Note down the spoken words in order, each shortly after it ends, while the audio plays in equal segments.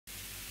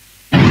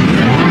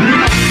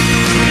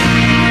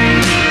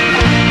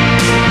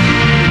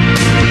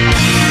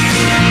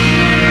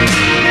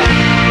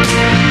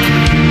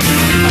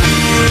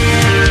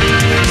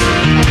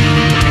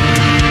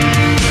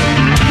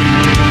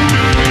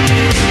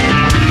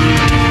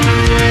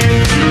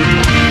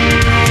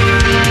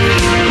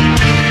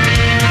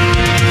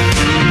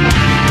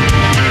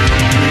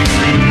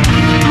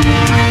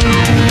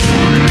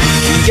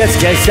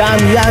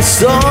勇みや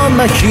そん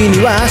な日に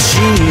は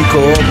深呼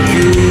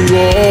吸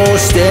を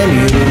して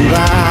みるんだ。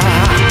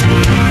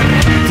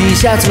 T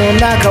シャツの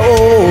中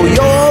を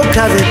夜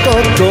風と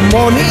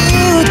共に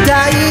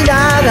歌い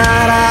なが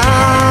ら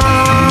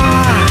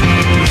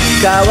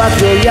乾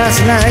きを癒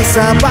せない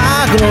砂漠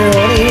のよ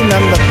うになん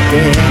だって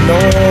飲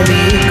み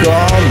込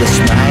んで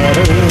しまえ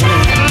る。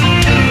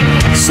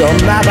そん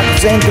な漠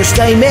然とし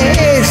たイメ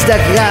ージだ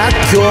けが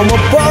今日も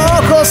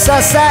僕を支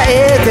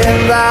え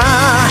てんだ。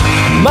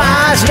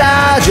マジ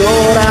ラジオ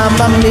ラ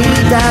マみた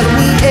いに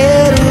見え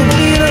る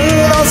ビル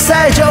の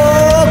最上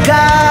階、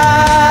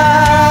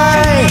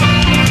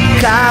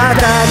形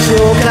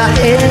を変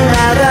えな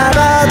がら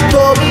飛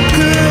ぶ雲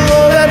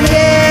が見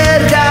え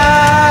るか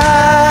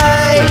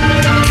い。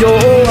今日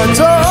は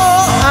どう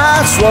明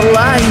日は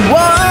来往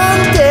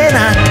ってな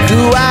く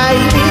合い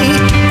に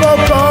心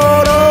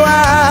は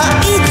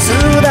いつ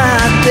だ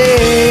って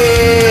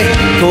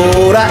捉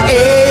え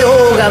よ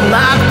うが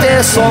なく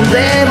てそんで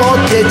も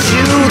って中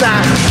断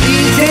生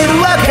きてる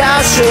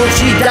証を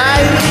時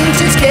代に打ち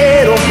つけ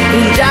ろ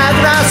貧弱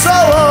なそう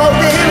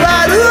で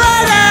悪あ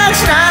がち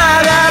な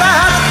がら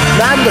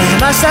何度減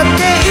らしたって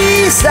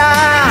いいさ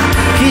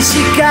起死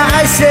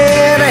回生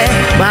で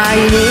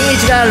毎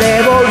日が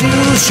レボリュ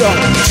ーション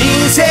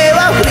人生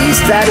はフリー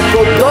スタイル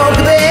孤独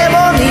で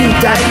も忍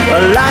耐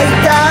笑い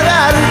た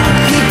がる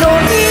人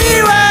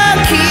には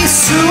キ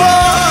スを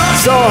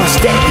そし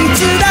ていつ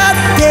だ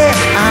って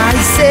I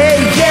say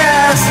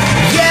yes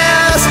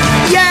yes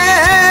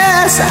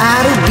yes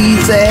I'll be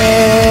there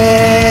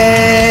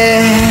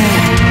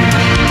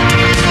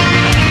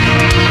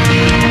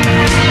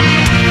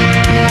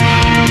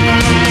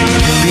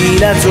ピー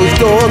ナッツを一つ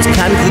噛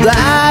み砕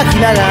き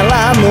ながら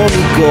飲み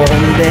込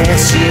んで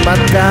しまっ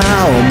た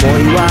思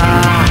いは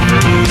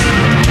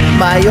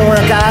真夜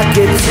中血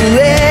液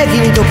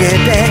に溶け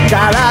て体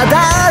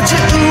中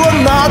を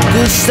ノッ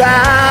クした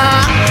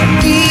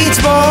いつ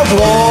もフォ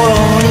ロ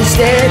ーにして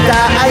た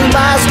アイマ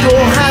スクを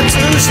外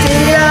して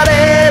やれ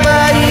ば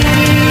いい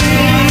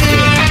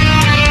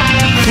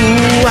不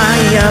安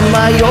や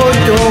迷い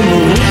と無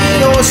理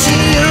の親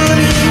友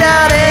にな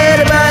れ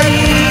ればいい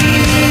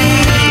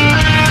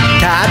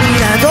旅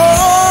など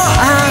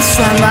明日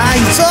ない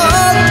ぞ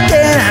って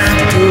な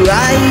く愛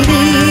に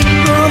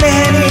胸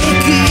に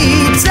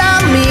刻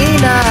み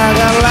なが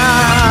ら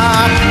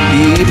一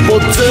歩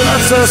ず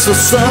つ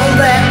進ん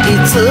でい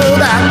つ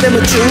だって夢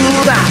中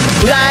だ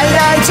不甲斐な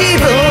い自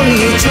分に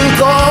中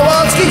古を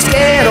突きつけ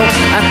ろ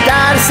当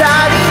たり障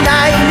りな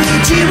い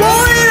道を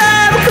選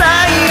ぶくら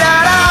いな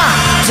ら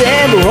全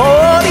部放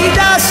り出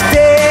して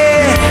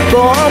コ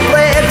ンプ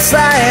レックスさ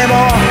えも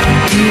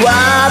いわ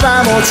ば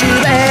モチベ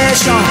ー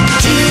ション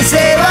人生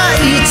は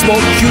いつも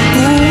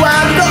Q&A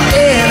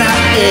な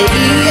永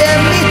遠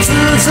に続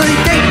い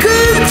てく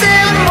全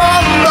問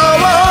答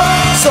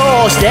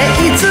をそして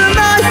いつの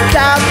日か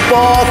僕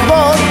も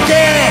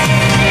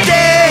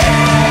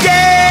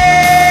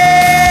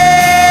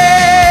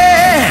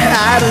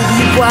ある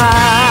日は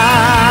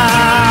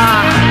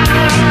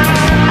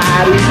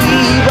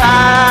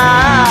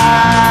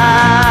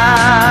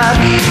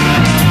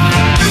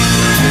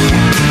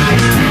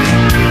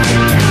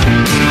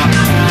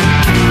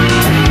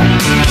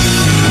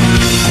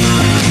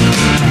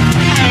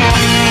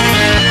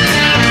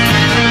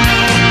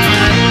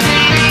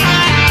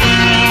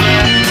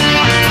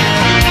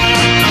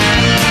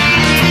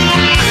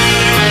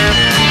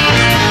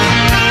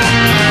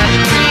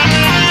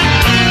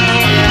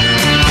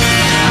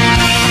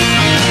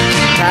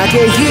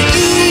駆け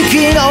引き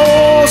の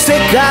世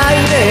界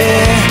で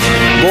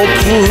僕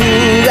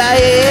が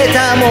得た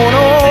もの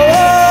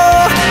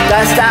を出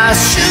した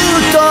シュ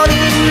ートに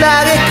投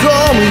げ込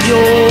むよ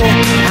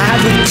ハ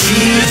グチー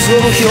ズを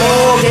広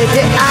げて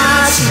明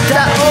日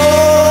を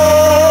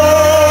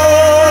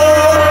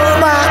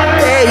待っ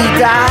てい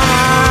た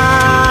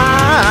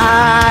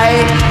い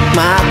待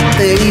って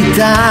いた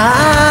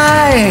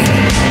い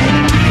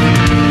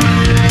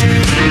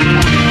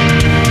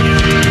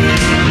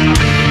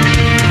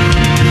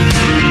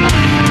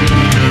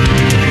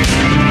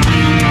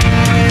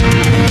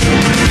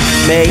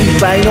目いっ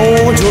ぱいの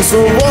助走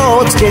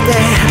をつけて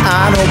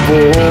あのボ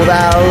ー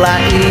ダーラ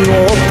イン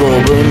を飛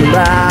ぶん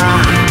だ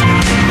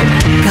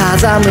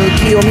風向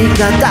きを味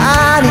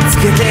方につ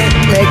けて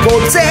猫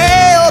背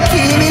を気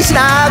にしな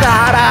が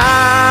ら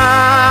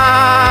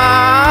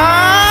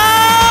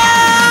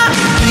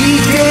生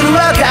きてる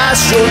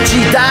証を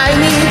時代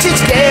に打ち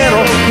つけ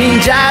ろ貧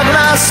弱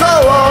なソウ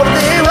ル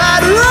で悪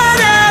あ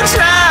がち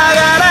なが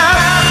ら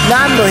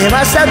何度減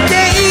らしたって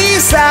いい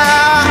さ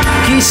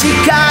起死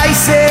回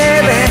生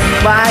で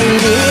毎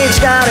日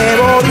がレ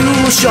ボリュ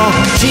ーション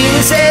人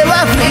生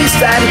はフリース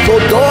タイル孤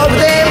独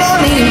でも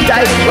忍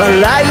耐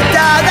笑い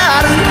た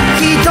がる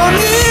人に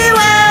は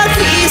キ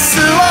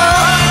スを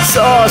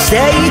そして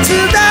いつ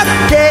だ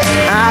って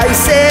I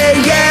say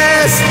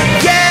yes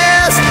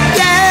yes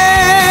yes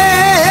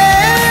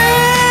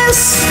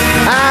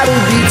I'll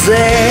be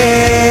there